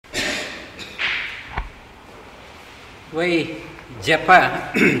Why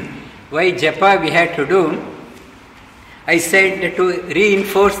Japa? Why Japa we had to do? I said to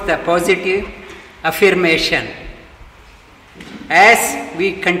reinforce the positive affirmation. As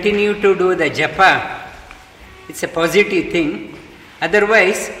we continue to do the Japa, it's a positive thing.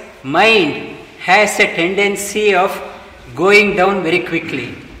 Otherwise, mind has a tendency of going down very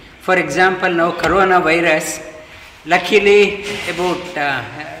quickly. For example, now coronavirus, luckily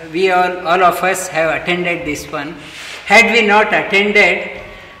we all of us have attended this one. Had we not attended,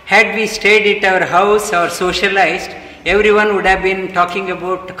 had we stayed at our house or socialized, everyone would have been talking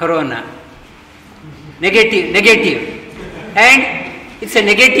about corona. Negative. And it's a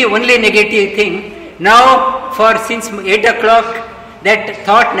negative, only negative thing. Now, since 8 o'clock, that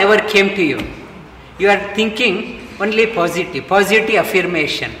thought never came to you. You are thinking only positive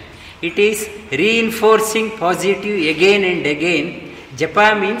affirmation. It is reinforcing positive again and again.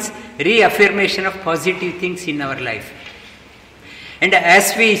 Japa means reaffirmation of positive things in our life. And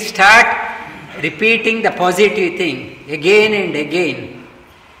as we start repeating the positive thing again and again,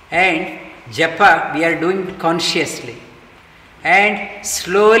 and Japa we are doing consciously, and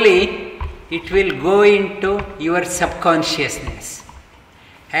slowly it will go into your subconsciousness.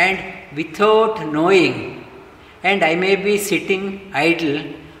 And without knowing, and I may be sitting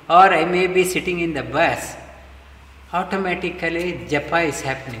idle or I may be sitting in the bus, automatically Japa is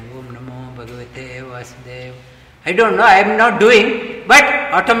happening. Om Namo Bhagavate Vasudeva. I don't know, I am not doing, but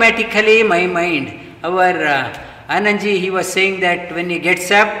automatically my mind, our Anandji, he was saying that when he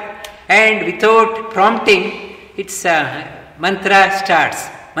gets up and without prompting, it's mantra starts.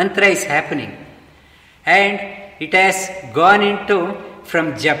 Mantra is happening. And it has gone into,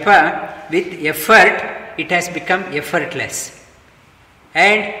 from Japa with effort, it has become effortless.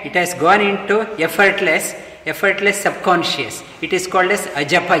 And it has gone into effortless subconscious. It is called as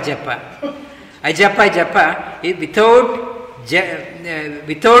Ajapa Japa. Ajapa Japa,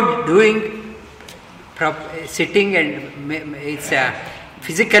 without doing sitting and it's a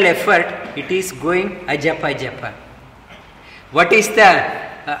physical effort, it is going Ajapa Japa. What is the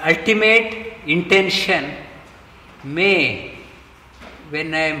ultimate intention? When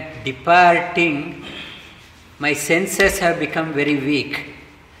I am departing, my senses have become very weak.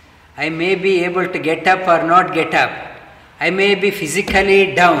 I may be able to get up or not get up. I may be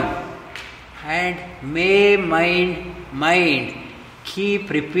physically down. And may mind keep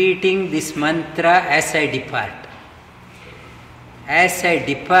repeating this mantra as I depart. As I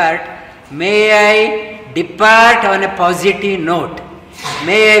depart, may I depart on a positive note.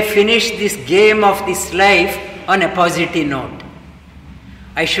 May I finish this game of this life on a positive note.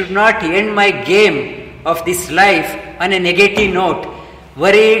 I should not end my game of this life on a negative note,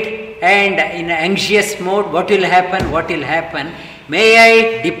 worried and in an anxious mode, what will happen. May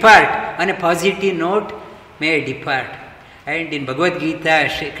I depart on a positive note, may I depart. And in Bhagavad Gita,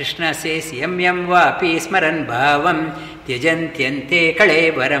 Shri Krishna says, Yam yam va api smaran bhavam tyajantyante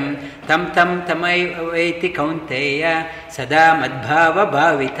kalevaram tam tamai vaiti kaunteya sada madbhava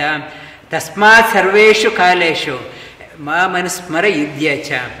bhavita tasmat sarveshu kaleshu ma manusmara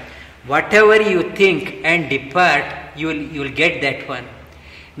yudhyacha. Whatever you think and depart, you will get that one.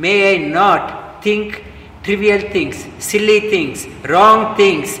 May I not think trivial things, silly things, wrong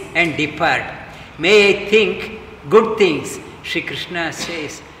things and depart. May I think good things. Shri Krishna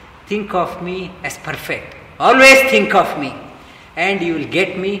says, think of me as perfect. Always think of me and you will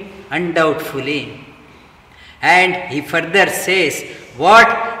get me undoubtfully. And he further says,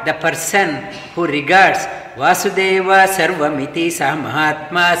 what the person who regards Vasudeva Sarvamiti Sa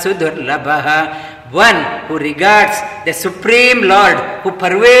Mahatma Sudurlabhaha, one who regards the Supreme Lord who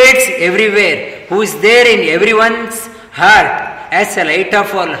pervades everywhere, who is there in everyone's heart as a light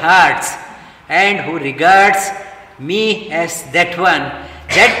of all hearts, and who regards me as that one,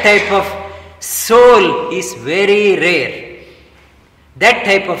 that type of soul is very rare. That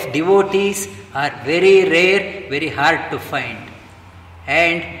type of devotees are very rare, very hard to find.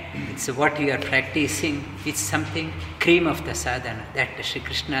 And it's what you are practicing. It's something cream of the sadhana. That Shri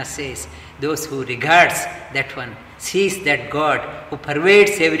Krishna says, those who regards that one, sees that God who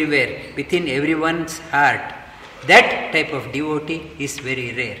pervades everywhere, within everyone's heart. That type of devotee is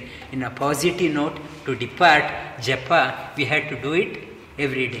very rare. In a positive note, to depart Japa, we had to do it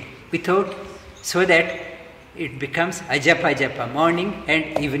every day. So that it becomes Ajapa Japa, morning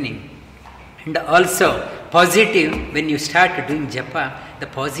and evening. And also, positive, when you start doing Japa, the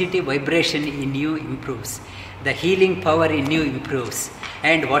positive vibration in you improves. The healing power in you improves.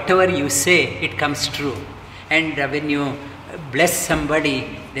 And whatever you say, it comes true. And when you bless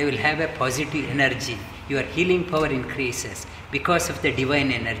somebody, they will have a positive energy. Your healing power increases because of the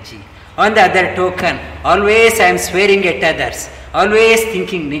divine energy. On the other token, always I am swearing at others, always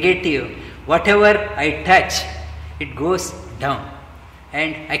thinking negative. Whatever I touch, it goes down.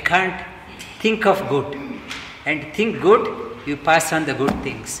 And I can't think of good. And think good, you pass on the good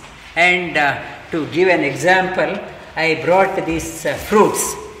things. And to give an example, I brought these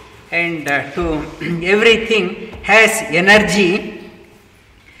fruits. And to everything has energy.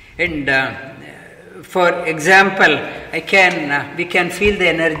 And for example, we can feel the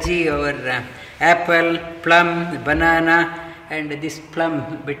energy over apple, plum, banana, and this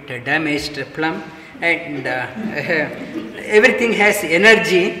plum, bit damaged plum, and everything has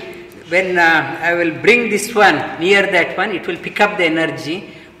energy. When I will bring this one near that one, it will pick up the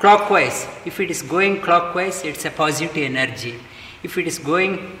energy clockwise. If it is going clockwise, it's a positive energy. If it is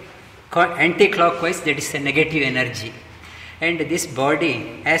going anti-clockwise, that is a negative energy. And this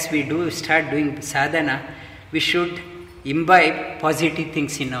body, as we start doing sadhana, we should imbibe positive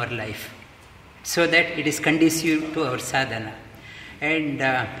things in our life so that it is conducive to our sadhana. And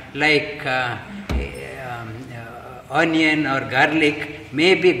like onion or garlic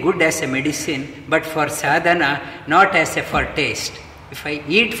may be good as a medicine, but for sadhana, not as a for taste. If I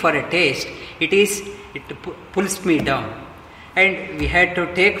eat for a taste, it pulls me down. And we had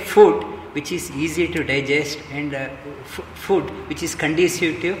to take food which is easy to digest and food which is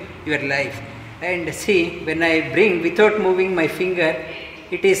conducive to your life. And see, when I bring without moving my finger,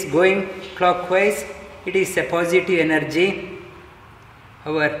 it is going clockwise, it is a positive energy.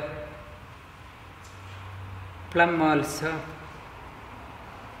 Our plum also,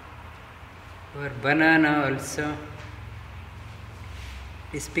 our banana also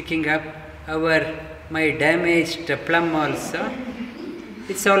is picking up, my damaged plum also,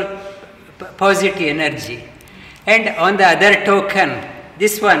 it's all positive energy. And on the other token,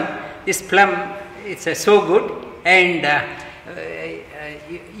 this plum, it's so good. And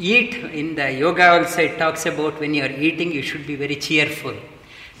eat, in the yoga also it talks about when you are eating, you should be very cheerful,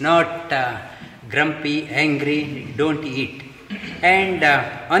 not grumpy, angry, don't eat. And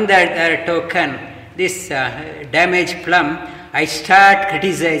on the other token, this damaged plum, I start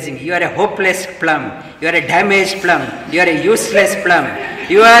criticizing. You are a hopeless plum. You are a damaged plum. You are a useless plum.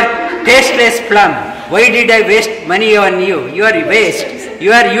 You are tasteless plum. Why did I waste money on you? You are waste.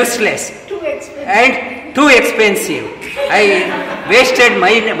 You are useless. Too expensive. And too expensive. I wasted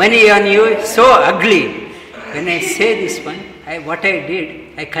my money on you. So ugly. When I say this one, what I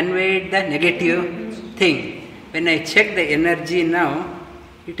did, I conveyed the negative thing. When I check the energy now,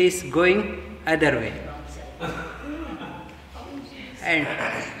 it is going other way. And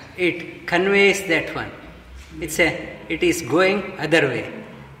it conveys that one. It is going other way.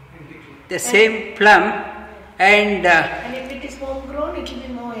 The same plum and if it is homegrown, it will be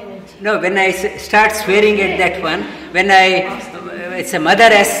more energy. No, when I start swearing at that one, it's a mother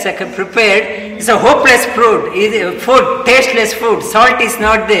has prepared, it's a hopeless food, tasteless food, salt is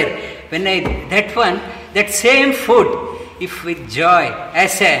not there. That same food, if with joy,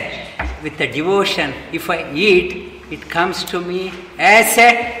 with the devotion, if I eat, it comes to me as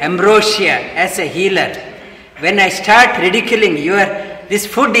a ambrosia, as a healer. When I start ridiculing, this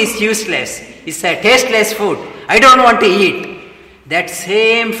food is useless, it's a tasteless food, I don't want to eat. That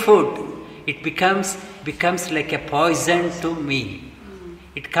same food, it becomes like a poison to me.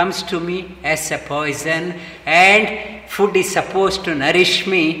 It comes to me as a poison, and food is supposed to nourish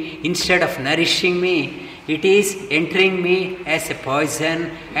me. Instead of nourishing me, it is entering me as a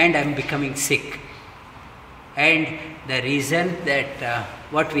poison, and I am becoming sick. And the reason that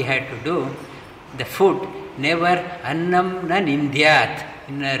what we had to do, the food, never annam na nindyat.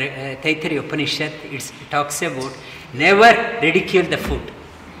 In Taittiriya Upanishad, it talks about never ridicule the food.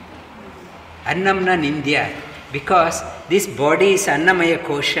 Annam na nindyat. Because this body is annamaya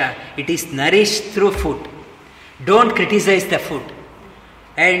kosha, it is nourished through food. Don't criticize the food.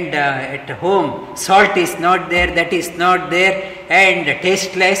 And at home, salt is not there, that is not there, and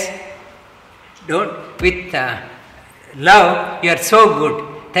tasteless. With love, you are so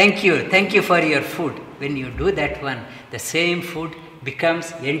good. Thank you for your food. When you do that one, the same food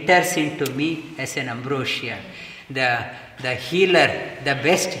enters into me as an ambrosia. The healer, the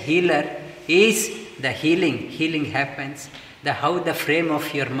best healer is the healing. Healing happens. How the frame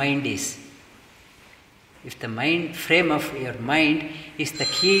of your mind is. If the frame of your mind is the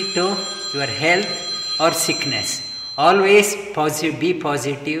key to your health or sickness, always be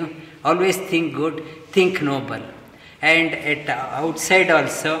positive, always think good, think noble. And at outside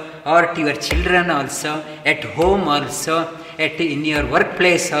also, or to your children also, at home also, in your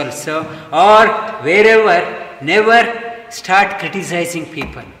workplace also, or wherever, never start criticizing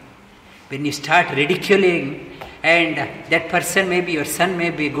people. When you start ridiculing, and that person may be your son may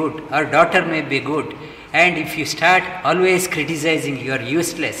be good or daughter may be good, and if you start always criticizing, you are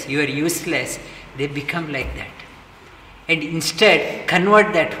useless, they become like that. And instead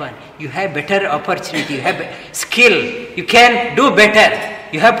convert that one. You have better opportunity, you have skill, you can do better,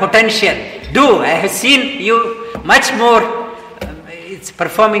 you have potential. Do. I have seen you much more, it's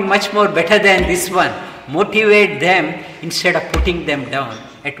performing much more better than this one. Motivate them instead of putting them down.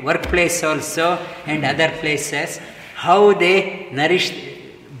 At workplace also and other places, how they nourish,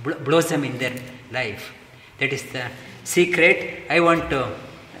 blossom in their life. That is the secret. I want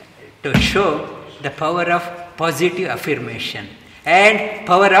to show the power of positive affirmation and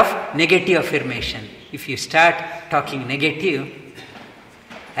power of negative affirmation. If you start talking negative,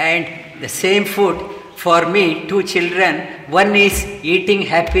 and the same food, for me, two children, one is eating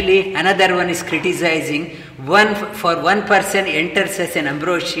happily, another one is criticizing. For one person enters as an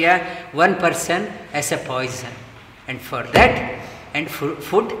ambrosia, one person as a poison. And for that, and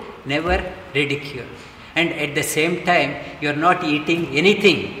food never ridicule. And at the same time, you are not eating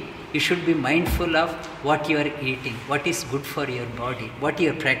anything. You should be mindful of what you are eating, what is good for your body, what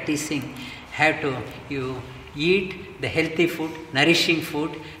you are practicing. You eat the healthy food, nourishing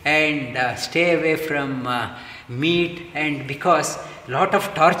food, and stay away from meat. And because lot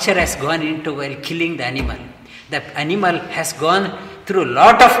of torture has gone into while killing the animal. The animal has gone through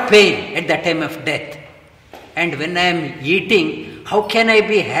lot of pain at the time of death. And when I am eating, how can I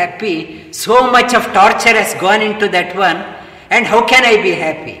be happy? So much of torture has gone into that one, and how can I be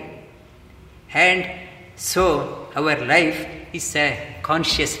happy? And so our life is a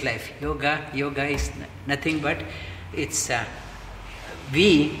conscious life. Yoga is nothing but it's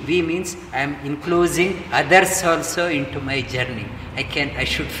we means I am including others also into my journey. I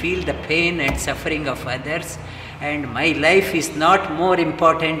should feel the pain and suffering of others, and my life is not more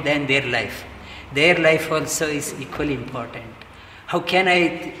important than their life. Their life also is equally important. How can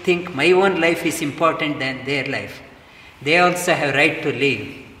I think my own life is important than their life? They also have right to live,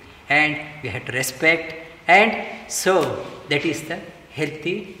 and we have to respect, and so that is the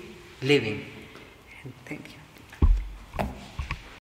healthy living. Thank you.